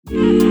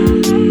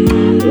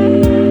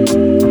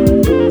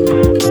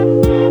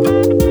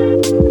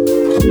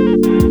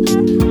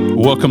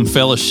Welcome,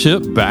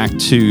 fellowship, back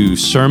to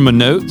Sermon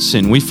Notes,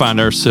 and we find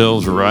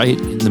ourselves right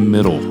in the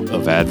middle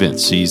of Advent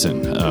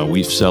season.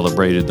 We've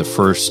celebrated the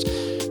first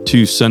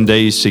 2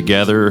 Sundays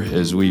together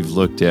as we've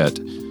looked at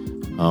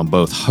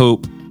both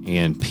hope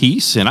and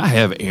peace, and I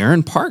have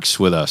Aaron Parks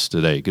with us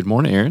today. Good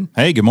morning, Aaron.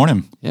 Hey, good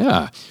morning.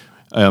 Yeah.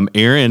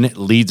 Aaron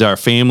leads our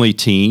family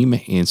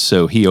team, and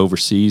so he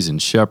oversees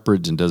and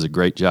shepherds and does a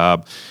great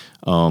job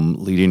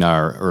leading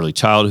our early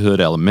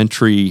childhood,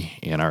 elementary,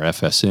 and our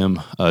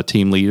FSM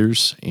team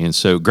leaders. And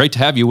so great to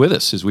have you with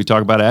us as we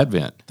talk about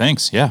Advent.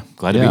 Thanks. Yeah,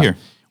 glad to be here.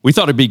 We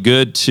thought it'd be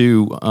good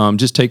to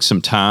just take some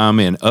time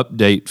and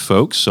update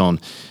folks on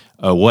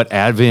what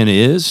Advent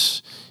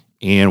is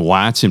and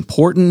why it's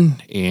important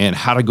and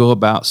how to go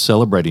about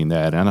celebrating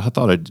that. And I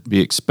thought it'd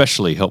be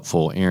especially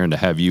helpful, Aaron, to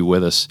have you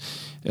with us.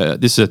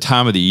 This is a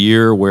time of the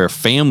year where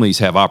families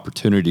have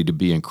opportunity to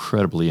be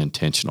incredibly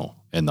intentional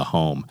in the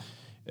home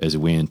as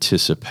we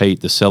anticipate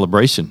the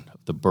celebration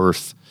of the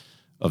birth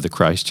of the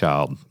Christ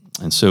child.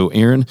 And so,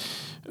 Aaron,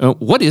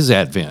 what is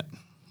Advent?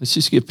 Let's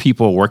just give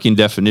people a working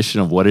definition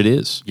of what it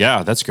is.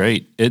 Yeah, that's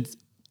great. The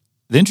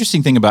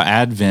interesting thing about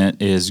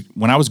Advent is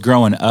when I was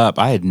growing up,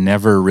 I had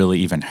never really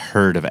even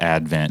heard of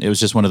Advent. It was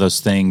just one of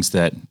those things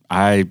that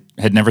I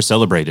had never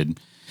celebrated.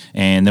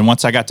 And then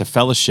once I got to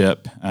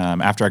fellowship,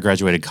 after I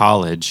graduated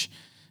college,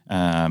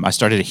 I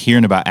started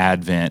hearing about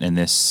Advent and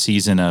this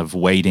season of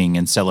waiting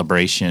and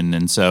celebration.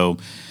 And so,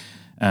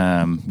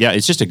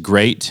 it's just a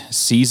great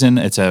season.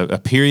 It's a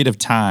period of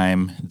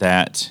time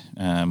that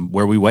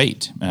where we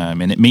wait.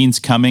 And it means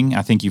coming.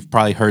 I think you've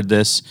probably heard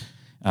this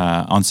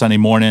on Sunday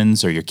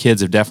mornings, or your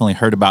kids have definitely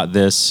heard about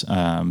this.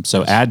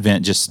 So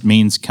Advent just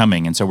means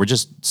coming. And so we're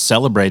just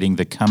celebrating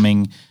the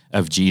coming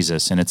of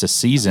Jesus. And it's a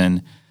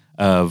season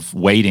of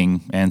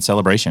waiting and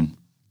celebration.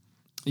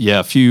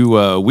 Yeah, a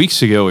few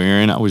weeks ago,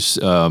 Aaron,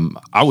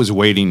 I was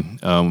waiting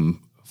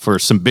for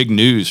some big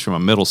news from a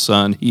middle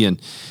son. He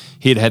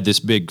had this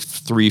big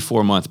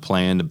 3-4 month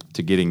plan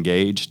to get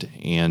engaged,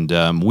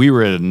 and we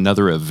were at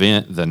another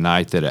event the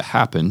night that it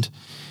happened.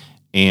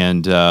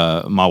 And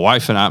my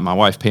wife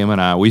Pam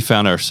and I, we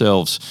found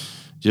ourselves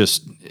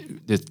just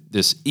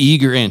this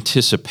eager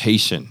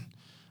anticipation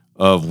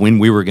of when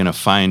we were going to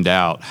find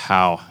out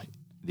how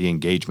the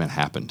engagement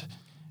happened.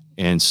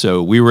 And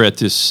so we were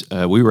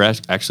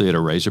actually at a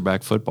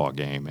Razorback football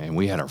game, and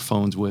we had our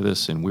phones with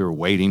us, and we were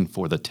waiting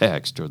for the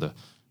text or the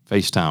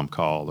FaceTime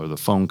call or the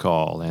phone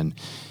call.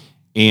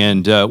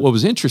 And what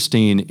was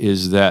interesting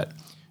is that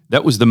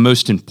was the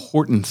most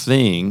important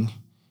thing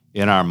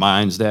in our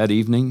minds that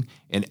evening,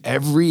 and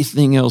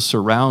everything else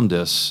around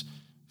us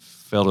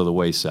fell to the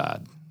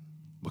wayside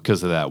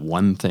because of that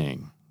one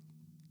thing,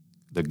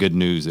 the good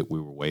news that we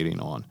were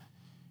waiting on.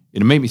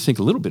 And it made me think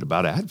a little bit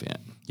about Advent.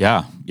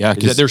 Yeah.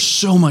 Because there's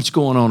so much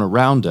going on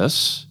around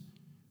us,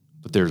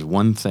 but there's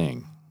one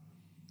thing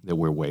that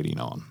we're waiting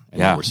on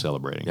and that we're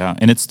celebrating. Yeah,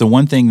 and it's the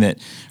one thing that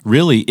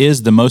really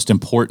is the most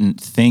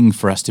important thing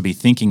for us to be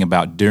thinking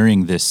about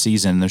during this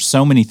season. There's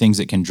so many things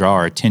that can draw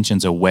our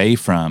attentions away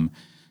from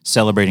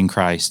celebrating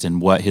Christ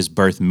and what his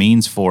birth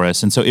means for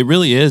us. And so it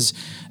really is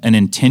an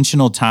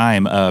intentional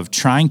time of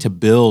trying to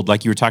build,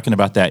 like you were talking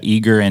about, that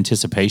eager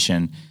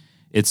anticipation.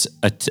 It's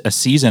a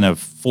season of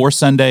 4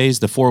 Sundays,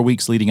 the 4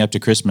 weeks leading up to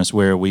Christmas,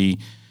 where we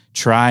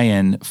try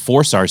and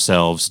force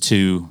ourselves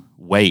to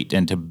wait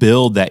and to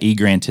build that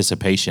eager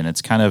anticipation.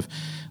 It's kind of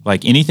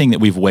like anything that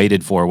we've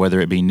waited for,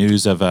 whether it be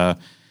news of an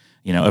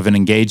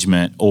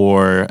engagement,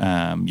 or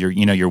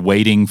you're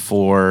waiting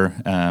for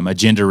a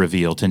gender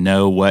reveal to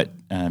know what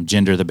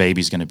gender the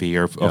baby's going to be,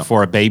 or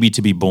for a baby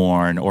to be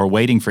born, or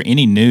waiting for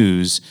any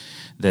news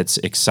that's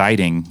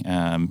exciting.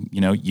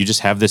 You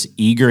just have this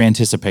eager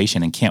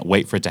anticipation and can't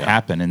wait for it to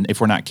happen. And if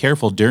we're not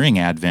careful during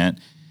Advent,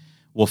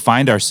 we'll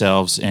find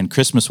ourselves, and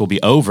Christmas will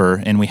be over,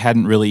 and we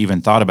hadn't really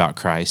even thought about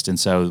Christ. And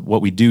so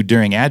what we do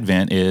during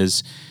Advent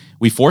is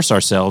we force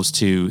ourselves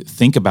to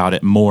think about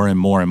it more and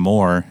more and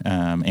more,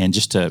 and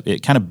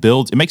it kind of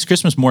builds. It makes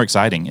Christmas more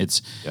exciting.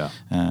 It's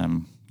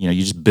you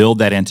just build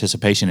that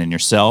anticipation in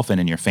yourself and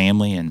in your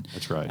family, and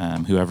that's right.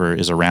 Whoever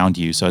is around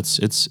you. So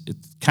it's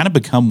kind of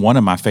become one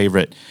of my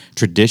favorite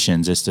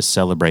traditions, is to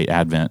celebrate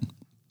Advent.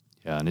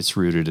 Yeah, and it's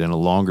rooted in a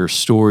longer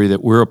story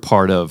that we're a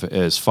part of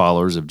as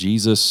followers of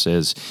Jesus,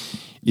 as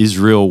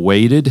Israel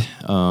waited,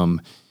 not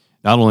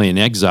only in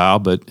exile,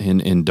 but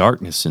in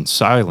darkness and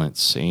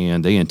silence,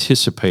 and they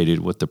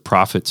anticipated what the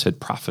prophets had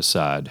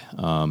prophesied,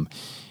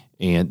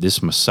 and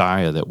this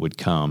Messiah that would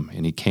come,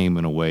 and he came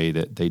in a way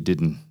that they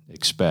didn't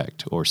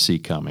expect or see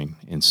coming.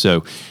 And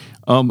so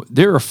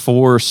there are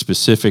 4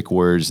 specific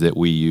words that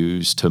we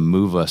use to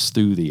move us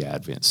through the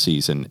Advent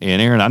season.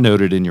 And Aaron, I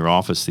noted in your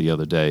office the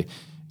other day,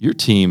 your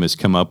team has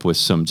come up with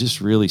some just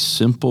really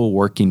simple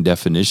working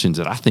definitions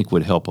that I think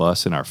would help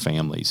us and our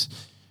families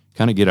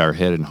kind of get our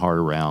head and heart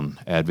around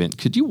Advent.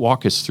 Could you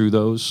walk us through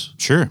those?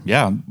 Sure,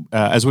 yeah.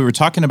 As we were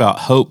talking about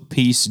hope,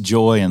 peace,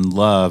 joy, and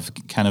love,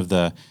 kind of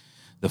the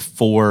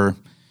 4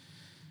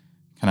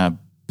 kind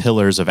of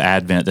pillars of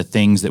Advent, the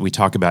things that we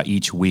talk about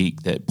each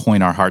week that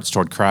point our hearts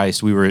toward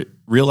Christ, we were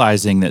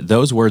realizing that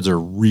those words are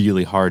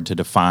really hard to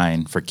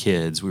define for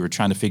kids. We were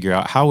trying to figure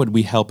out how would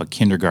we help a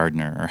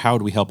kindergartner or how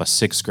would we help a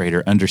sixth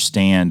grader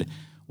understand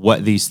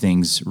what these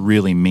things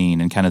really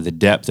mean and kind of the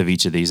depth of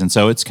each of these. And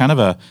so it's kind of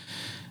a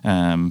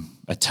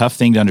tough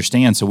thing to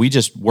understand. So we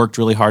just worked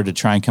really hard to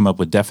try and come up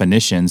with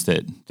definitions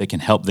that can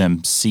help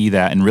them see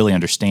that and really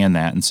understand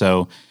that. And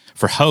so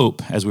for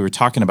hope, as we were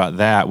talking about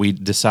that, we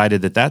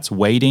decided that that's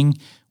waiting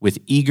with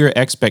eager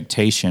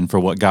expectation for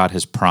what God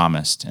has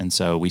promised. And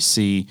so we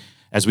see,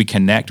 as we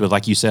connect with,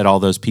 like you said, all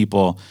those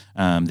people,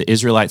 the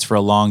Israelites for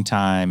a long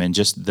time, and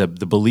just the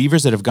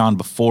believers that have gone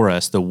before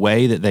us, the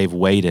way that they've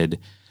waited,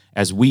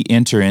 as we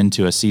enter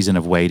into a season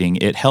of waiting,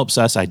 it helps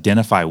us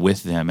identify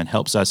with them and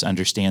helps us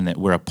understand that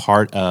we're a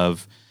part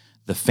of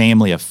the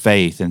family of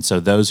faith. And so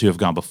those who have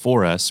gone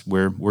before us,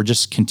 we're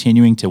just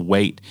continuing to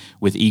wait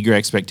with eager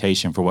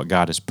expectation for what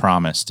God has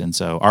promised. And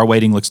so our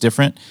waiting looks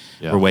different.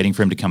 Yeah. We're waiting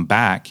for him to come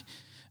back,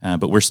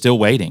 but we're still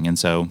waiting. And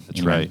so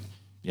that's right.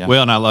 Yeah.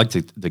 Well, and I like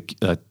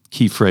the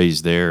key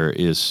phrase there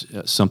is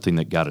something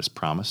that God has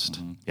promised.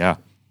 Mm-hmm. Yeah.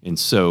 And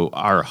so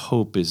our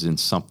hope is in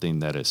something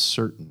that is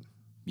certain.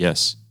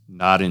 Yes.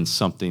 Not in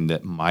something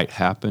that might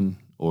happen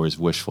or is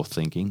wishful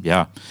thinking.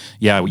 Yeah.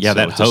 So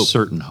that it's hope. A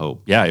certain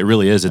hope. Yeah, it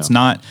really is. It's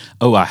not,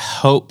 I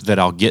hope that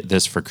I'll get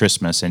this for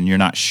Christmas, and you're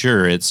not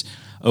sure. It's,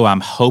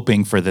 I'm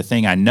hoping for the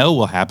thing I know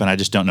will happen, I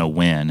just don't know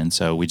when. And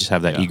so we just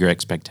have that eager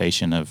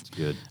expectation of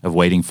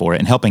waiting for it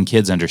and helping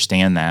kids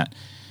understand that,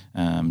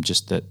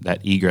 just that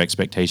eager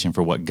expectation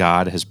for what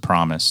God has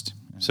promised.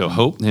 So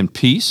hope and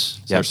peace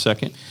is our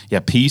second.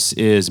 Yeah, peace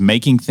is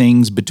making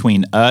things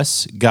between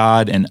us,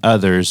 God, and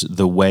others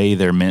the way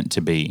they're meant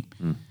to be.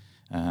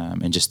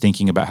 And just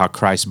thinking about how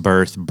Christ's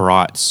birth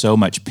brought so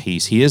much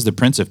peace. He is the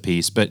Prince of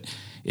Peace, but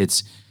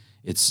it's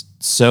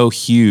so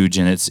huge,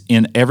 and it's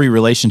in every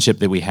relationship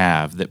that we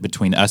have, that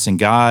between us and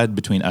God,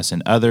 between us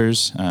and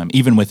others,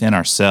 even within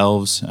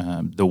ourselves,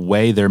 the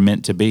way they're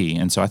meant to be.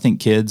 And so I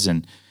think kids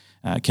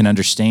can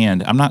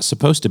understand, I'm not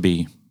supposed to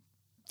be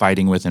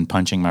fighting with and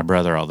punching my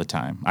brother all the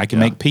time. I can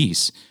make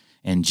peace,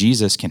 and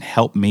Jesus can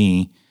help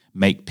me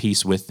make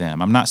peace with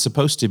them. I'm not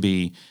supposed to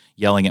be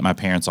yelling at my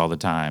parents all the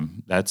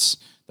time. That's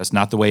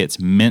not the way it's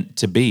meant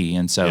to be.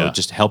 And so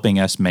just helping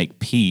us make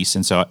peace.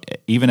 And so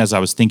even as I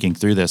was thinking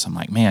through this, I'm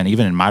like, man,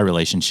 even in my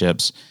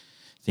relationships,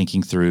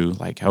 thinking through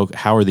like,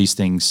 how are these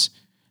things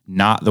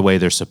not the way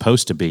they're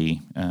supposed to be?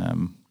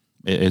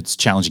 It's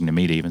challenging to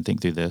me to even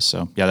think through this.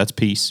 So that's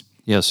peace.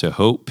 Yeah, so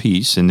hope,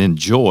 peace, and then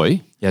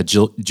joy. Yeah,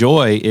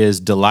 joy is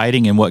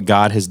delighting in what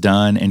God has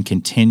done and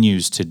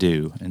continues to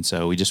do. And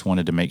so we just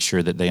wanted to make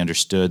sure that they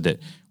understood that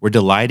we're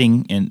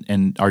delighting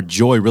and our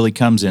joy really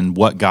comes in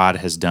what God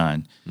has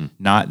done.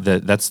 Not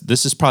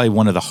this is probably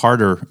one of the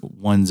harder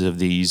ones of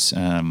these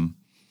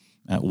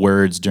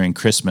words during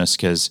Christmas,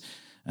 because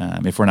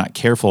if we're not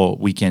careful,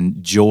 we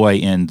can joy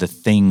in the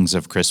things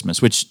of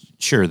Christmas, which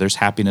sure, there's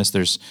happiness,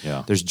 there's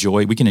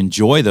joy. We can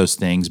enjoy those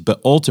things,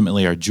 but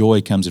ultimately our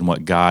joy comes in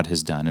what God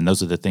has done. And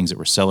those are the things that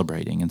we're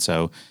celebrating. And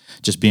so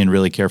just being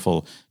really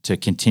careful to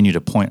continue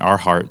to point our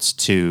hearts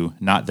to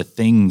not the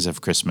things of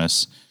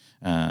Christmas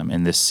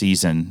in this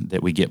season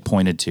that we get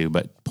pointed to,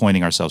 but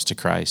pointing ourselves to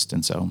Christ.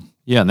 And so,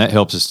 and that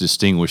helps us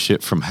distinguish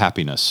it from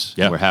happiness,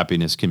 where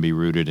happiness can be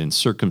rooted in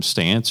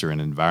circumstance or an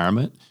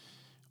environment,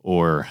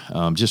 or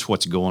just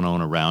what's going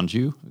on around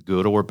you,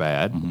 good or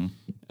bad. Mm-hmm.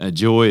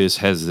 Joy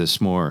has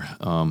this more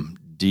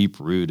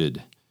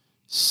deep-rooted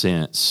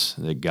sense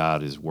that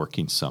God is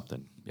working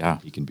something. Yeah.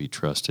 He can be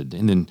trusted.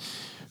 And then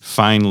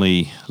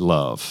finally,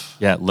 love.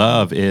 Yeah,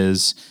 love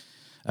is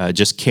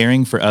just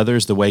caring for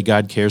others the way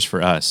God cares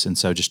for us. And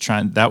so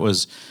that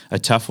was a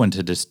tough one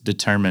to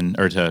determine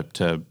or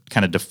to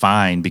kind of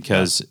define,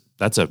 because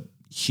that's a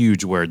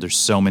huge word. There's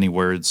so many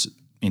words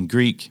in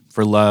Greek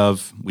for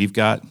love. We've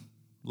got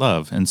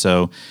love. And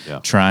so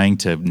trying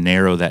to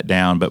narrow that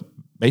down, but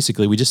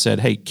basically we just said,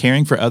 hey,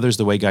 caring for others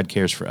the way God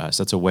cares for us.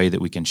 That's a way that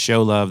we can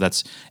show love.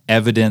 That's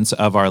evidence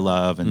of our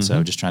love. And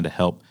so just trying to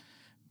help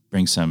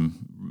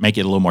make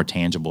it a little more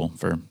tangible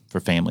for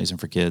families and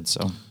for kids.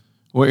 So,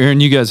 well,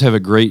 Aaron, you guys have a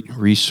great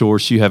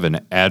resource. You have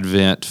an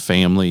Advent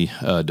family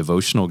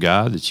devotional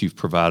guide that you've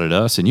provided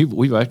us, and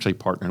we've actually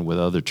partnered with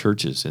other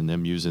churches in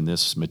them using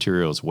this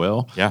material as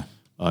well. Yeah.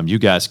 You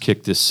guys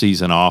kicked this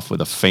season off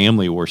with a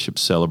family worship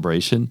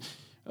celebration.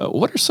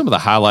 What are some of the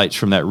highlights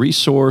from that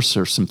resource,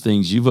 or some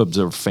things you've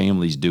observed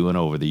families doing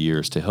over the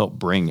years to help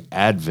bring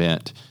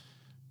Advent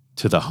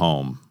to the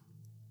home?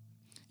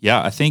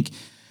 Yeah, I think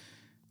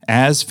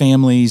as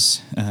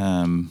families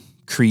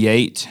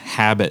create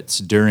habits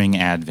during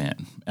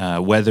Advent,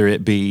 whether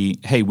it be,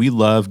 hey, we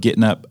love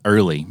getting up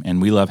early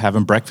and we love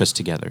having breakfast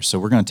together, so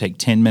we're going to take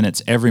 10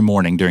 minutes every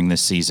morning during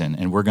this season,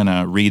 and we're going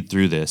to read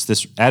through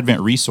this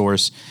Advent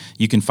resource.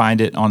 You can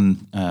find it on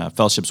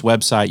Fellowship's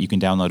website. You can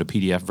download a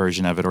PDF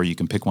version of it, or you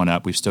can pick one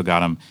up. We've still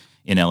got them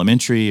in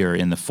elementary or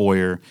in the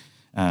foyer,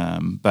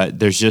 but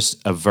there's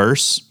just a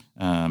verse,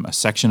 a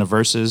section of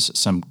verses,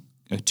 some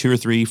 2 or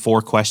 3,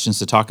 4 questions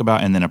to talk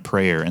about, and then a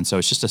prayer. And so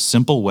it's just a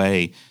simple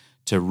way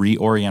to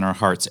reorient our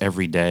hearts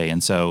every day.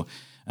 And so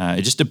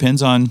it just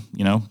depends on,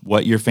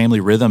 what your family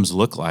rhythms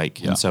look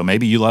like. Yeah. And so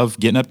maybe you love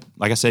getting up,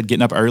 like I said,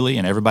 getting up early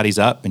and everybody's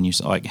up and you're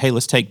like, hey,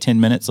 let's take 10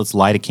 minutes. Let's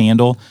light a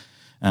candle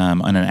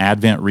on an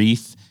Advent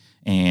wreath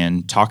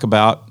and talk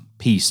about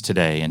peace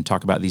today and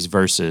talk about these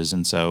verses.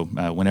 And so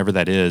whenever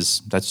that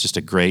is, that's just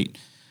a great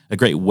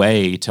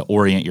way to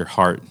orient your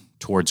heart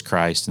towards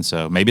Christ. And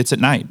so maybe it's at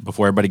night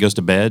before everybody goes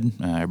to bed.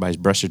 Everybody's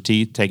brushed their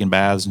teeth, taking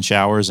baths and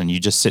showers, and you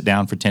just sit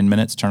down for 10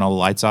 minutes, turn all the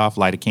lights off,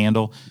 light a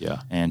candle,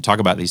 and talk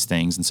about these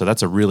things. And so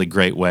that's a really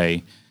great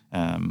way,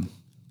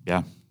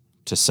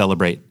 to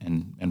celebrate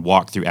and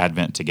walk through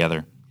Advent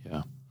together.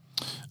 Yeah.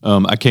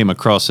 I came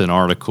across an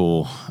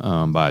article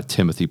by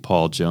Timothy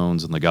Paul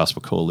Jones on the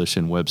Gospel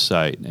Coalition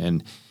website,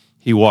 and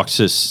he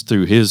walks us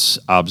through his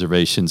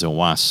observations on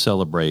why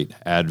celebrate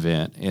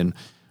Advent. And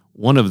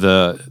one of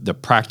the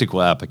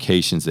practical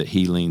applications that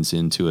he leans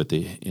into at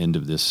the end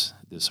of this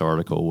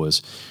article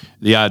was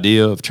the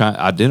idea of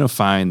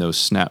identifying those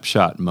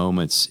snapshot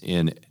moments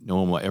in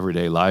normal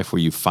everyday life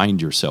where you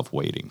find yourself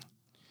waiting.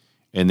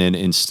 And then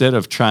instead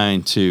of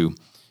trying to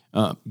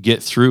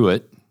get through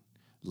it,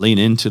 lean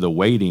into the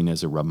waiting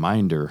as a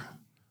reminder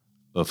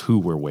of who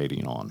we're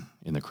waiting on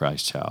in the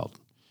Christ child.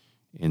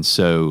 And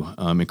so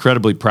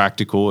incredibly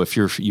practical if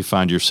you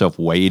find yourself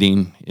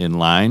waiting in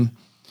line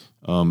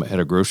at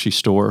a grocery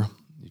store,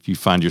 if you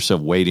find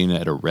yourself waiting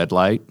at a red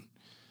light,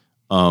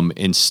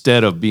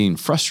 instead of being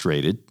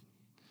frustrated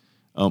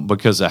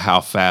because of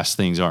how fast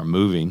things aren't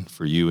moving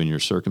for you and your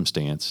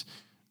circumstance,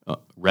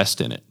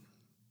 rest in it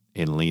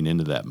and lean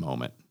into that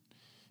moment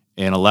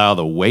and allow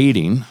the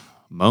waiting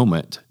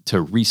moment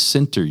to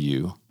recenter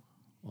you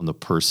on the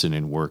person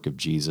and work of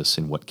Jesus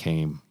and what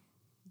came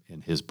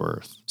in his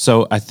birth.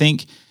 So I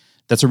think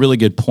that's a really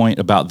good point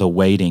about the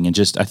waiting, and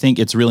I think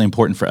it's really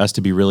important for us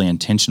to be really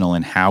intentional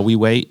in how we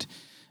wait.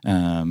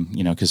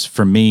 Because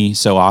for me,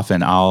 so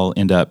often I'll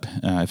end up,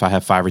 if I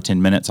have 5 or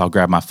 10 minutes, I'll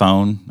grab my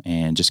phone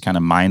and just kind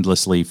of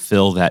mindlessly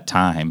fill that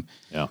time.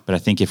 Yeah. But I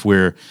think if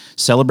we're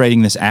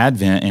celebrating this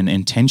Advent and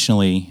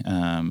intentionally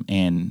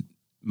and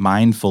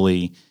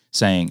mindfully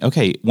saying,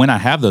 okay, when I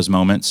have those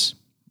moments,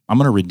 I'm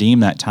going to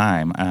redeem that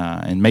time.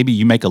 And maybe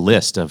you make a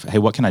list of, hey,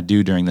 what can I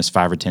do during this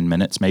 5 or 10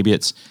 minutes? Maybe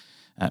it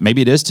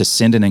is to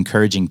send an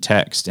encouraging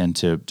text and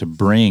to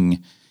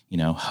bring,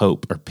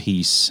 hope or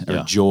peace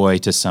or joy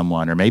to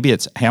someone. Or maybe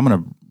it's, hey, I'm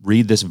going to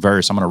read this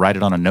verse. I'm going to write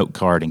it on a note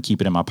card and keep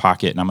it in my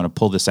pocket. And I'm going to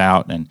pull this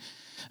out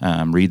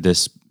and read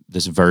this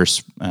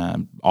verse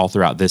all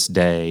throughout this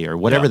day or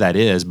whatever that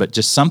is. But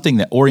just something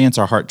that orients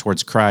our heart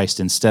towards Christ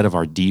instead of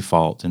our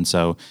default. And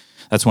so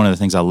that's one of the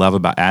things I love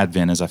about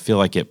Advent is I feel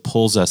like it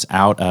pulls us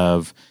out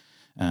of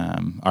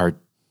our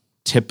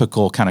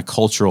typical kind of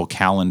cultural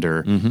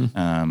calendar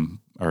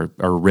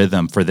or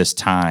rhythm for this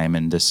time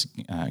and this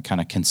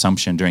kind of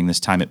consumption during this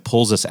time. It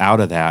pulls us out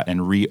of that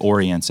and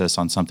reorients us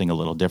on something a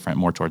little different,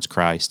 more towards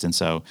Christ. And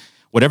so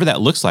whatever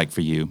that looks like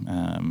for you,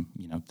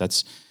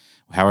 that's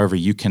however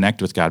you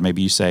connect with God.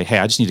 Maybe you say, hey,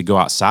 I just need to go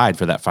outside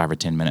for that 5 or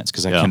 10 minutes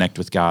because I connect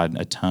with God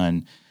a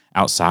ton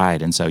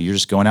outside. And so you're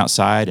just going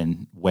outside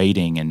and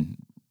waiting and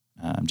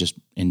just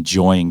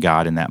enjoying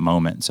God in that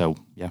moment. So,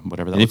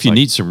 whatever that looks like. If you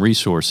need some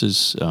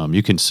resources,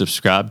 you can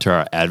subscribe to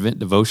our Advent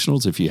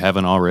devotionals if you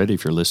haven't already,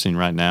 if you're listening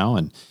right now.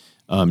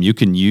 And you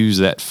can use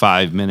that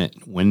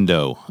 5-minute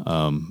window.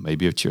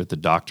 Maybe if you're at the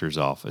doctor's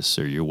office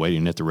or you're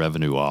waiting at the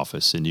revenue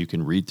office, and you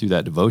can read through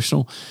that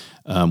devotional.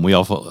 We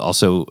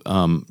also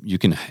you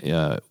can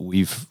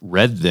we've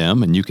read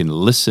them, and you can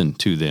listen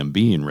to them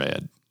being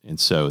read. And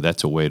so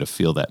that's a way to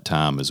fill that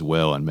time as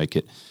well and make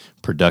it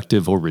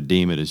productive or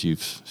redeem it, as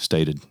you've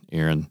stated,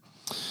 Aaron.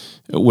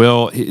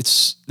 Well,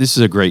 this is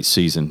a great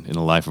season in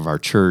the life of our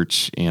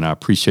church, and I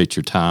appreciate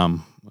your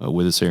time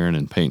with us, Aaron,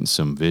 and painting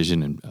some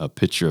vision and a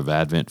picture of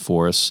Advent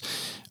for us.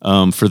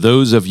 For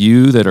those of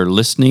you that are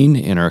listening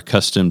and are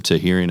accustomed to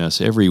hearing us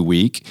every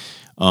week,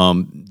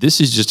 this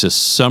is just a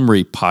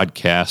summary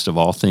podcast of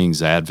all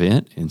things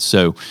Advent, and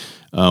so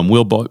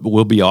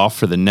we'll be off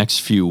for the next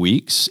few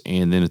weeks,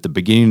 and then at the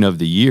beginning of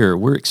the year,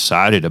 we're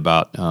excited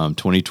about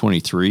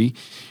 2023.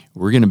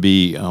 We're going to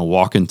be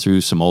walking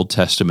through some Old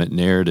Testament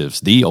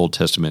narratives, the Old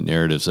Testament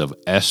narratives of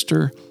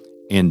Esther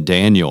and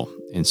Daniel.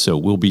 And so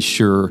we'll be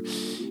sure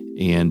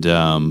and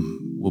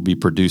we'll be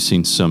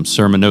producing some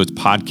sermon notes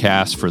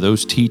podcasts for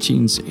those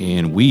teachings.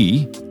 And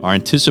we are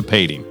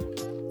anticipating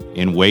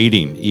and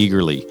waiting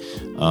eagerly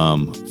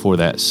for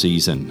that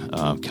season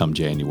come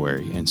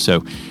January. And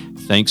so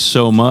thanks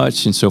so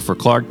much. And so for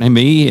Clark and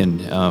me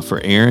and for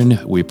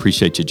Aaron, we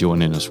appreciate you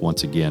joining us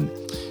once again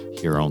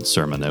here on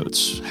Sermon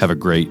Notes. Have a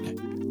great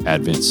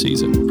Advent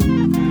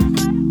season.